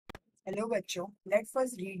Hello बच्चों, let's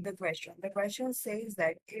first read the question. The question says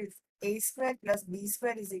that if a square plus b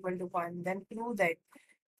square is equal to 1, then prove that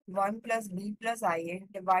 1 plus b plus I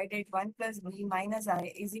divided 1 plus b minus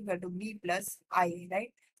I is equal to b plus I,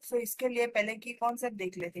 right? So इसके लिए पहले की concept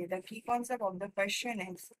देख लेते हैं. The key concept of the question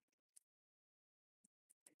is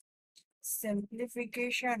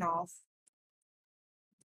simplification of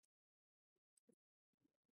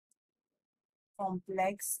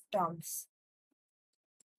complex terms.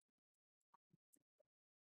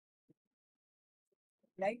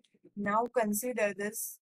 Right? Now consider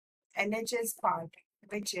this LHS part,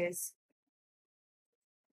 which is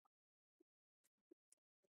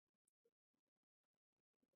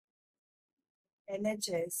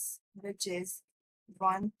LHS, which is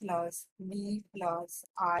 1 plus b plus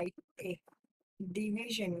I a.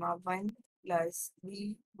 Division में 1 plus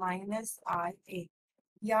b minus आई ए.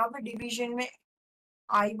 यहाँ पे division में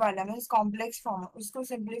आई वाला में complex form है, उसको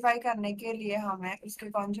simplify करने के लिए हमें उसके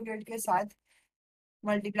कॉन्जुगेट के साथ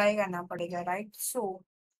मल्टीप्लाई करना पड़ेगा, right? So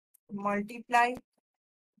multiply,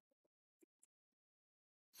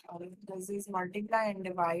 sorry, this is multiply and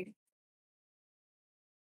divide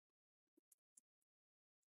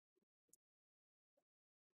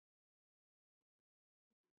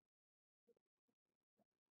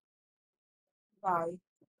by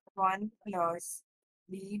 1 plus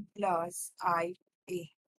b plus I A.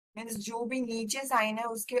 Means जो भी नीचे साइन है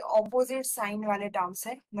उसके ऑपोजिट साइन वाले टर्म्स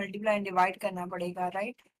है, मल्टीप्लाई एंड डिवाइड करना पड़ेगा,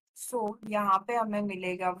 राइट? सो यहाँ पे हमें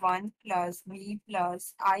मिलेगा 1 प्लस b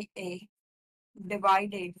प्लस आई ए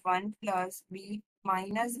डिवाइडेड 1 प्लस b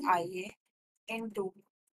माइनस आई ए इंटू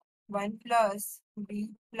 1 प्लस b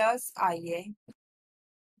प्लस आई ए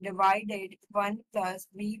डिवाइडेड 1 प्लस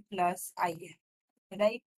b प्लस आई ए,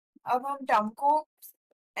 राइट? अब हम टर्म को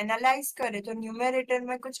एनालाइज करें तो न्यूमेरेटर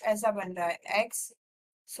में कुछ ऐसा बन रहा है x,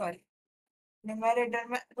 सॉरी, न्यूमेरेटर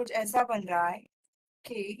में कुछ ऐसा बन रहा है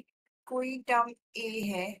कि कोई टर्म a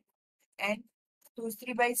है एंड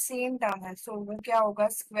दूसरी बाई सेम टर्म है, सो वो क्या होगा?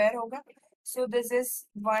 स्क्वायर होगा. So this is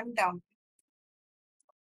one term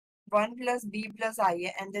 1 plus b plus i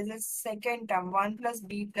है and this is second term 1 plus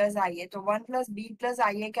b plus i है. तो 1 plus b plus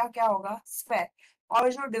i है क्या होगा? स्क्वायर.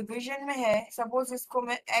 और जो डिवीजन में है, सपोज इसको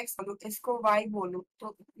मैं x बोलूं, इसको y बोलूं,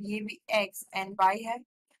 तो ये भी x एंड y है.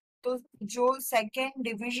 तो जो सेकेंड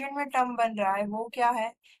डिवीजन में टर्म बन रहा है वो क्या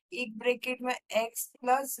है? एक ब्रैकेट में x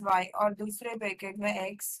प्लस y और दूसरे ब्रैकेट में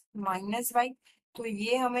x माइनस y. तो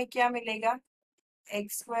ये हमें क्या मिलेगा?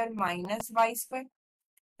 x square minus y square,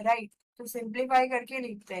 right? तो सिंप्लीफाई करके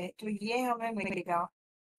लिखते हैं तो ये हमें मिलेगा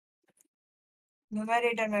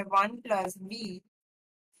न्यूमरेटर में 1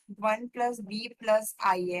 प्लस बी प्लस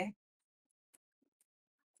आई है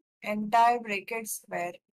entire bracket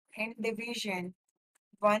square in division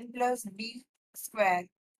 1 plus b square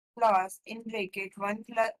plus in bracket 1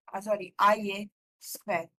 plus ia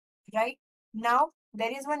square, right? Now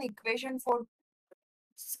there is one equation for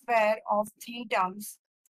square of three terms,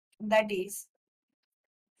 that is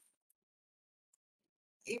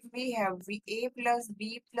if we have a plus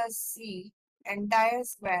b plus c entire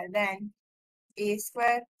square, then a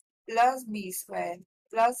square plus b square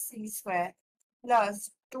plus c square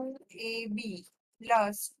plus 2ab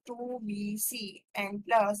plus 2bc and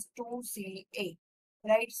plus 2ca,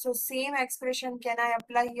 right? So same expression can I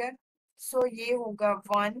apply here? So ये होगा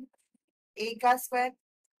 1 a का square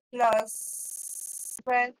plus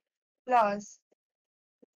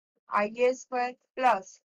ia square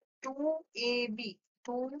plus 2ab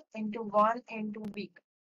 2 into 1 into b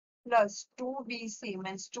plus 2bc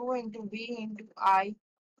means 2 into b into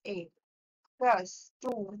ia plus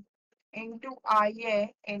 2 into ia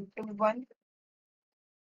into 1.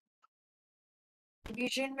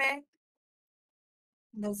 Division में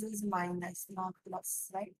this is minus not plus,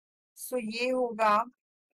 right? सो ये होगा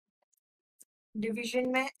division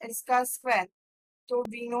में इसका square. तो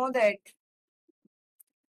we know that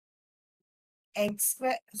x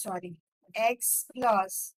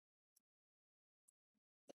plus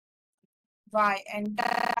y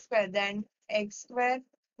entire square, then x square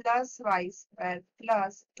plus y square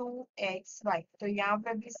plus 2xy. तो यहाँ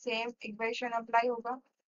पे भी सेम इक्वेशन अप्लाई होगा.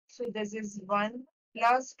 So this is 1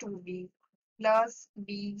 plus 2b plus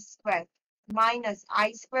b square minus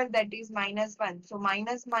I square, that is minus 1. So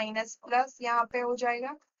minus minus plus यहाँ पे हो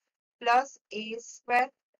जाएगा plus a square.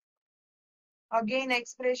 Again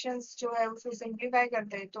expressions जो है उसे सिंप्लीफाई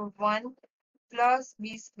करते हैं तो 1 plus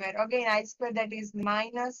b square, again I square, that is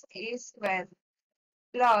minus a square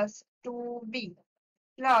plus 2b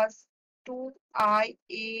plus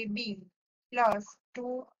 2iab plus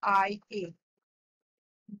 2ia.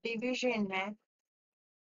 Division में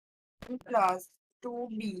 1 plus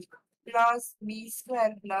 2b plus b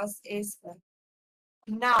square plus a square.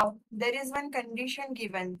 Now there is one condition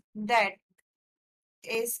given that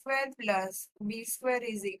a square plus b square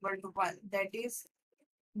is equal to 1, that is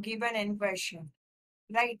given in question,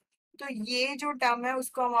 right? तो ये जो term है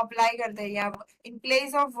उसको हम apply करते हैं यहाँ in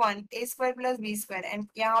place of 1 a square plus b square, and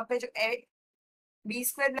यहाँ पे जो b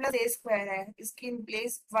square plus a square है इसकी इन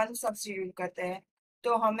प्लेस 1 सब्स्टिट्यूट करते हैं,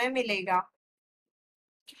 तो हमें मिलेगा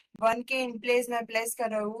 1 के इन प्लेस में प्लेस कर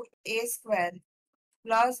रहा हूँ a square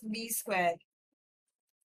plus b square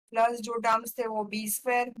plus जो टर्म्स थे वो b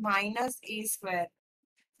square minus a square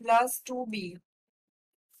plus 2b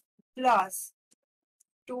plus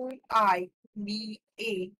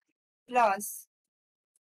 2iba plus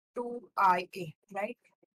 2ia, right?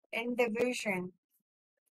 And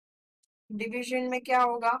division में क्या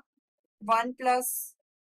होगा? 1 प्लस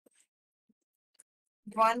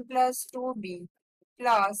 2b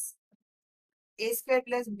प्लस ए स्क्वायर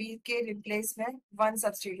प्लस बी के रिप्लेस में 1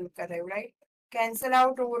 सब्स्टिट्यूट कर रहे हो, राइट? कैंसिल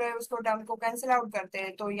आउट हो रहे हैं, उसको टर्म को कैंसिल आउट करते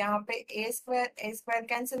हैं, तो यहाँ पे ए square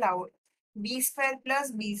cancel out, B square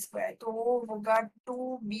plus B square, तो वो होगा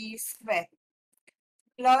 2b square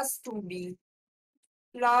plus 2b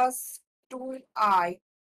plus 2iab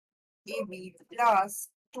plus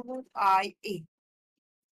 2ia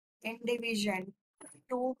इन division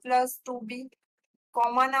 2 plus 2b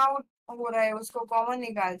common out हो रहा है, उसको कॉमन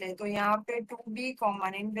निकालते हैं, तो यहाँ पे 2b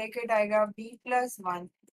कॉमन, इन ब्रैकेट आएगा b+1,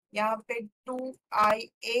 यहाँ पे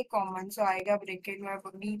 2ia कॉमन, सो आएगा ब्रैकेट में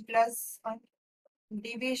b+1,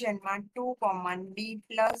 डिविजन में 2 कॉमन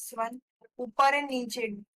b+1, ऊपर एंड नीचे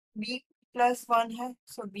b+1 है,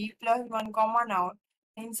 सो b+1 common out,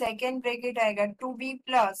 in second bracket आएगा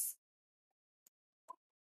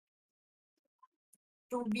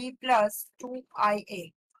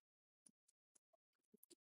 2b+2ia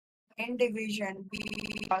in division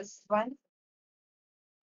b+1,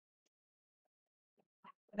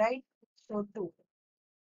 right? So 2.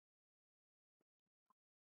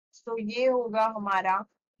 So ये होगा हमारा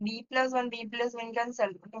b+1 कैंसल,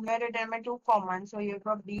 न्यूमरेटर में 2 कॉमन, सो ये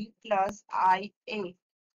होगा b+ia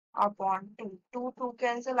अपॉन 2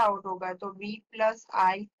 कैंसल आउट होगा, तो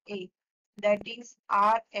b+ia, that is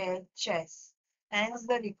RHS. Hence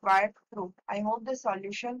the required proof. I hope the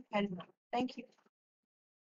solution helped. Thank you.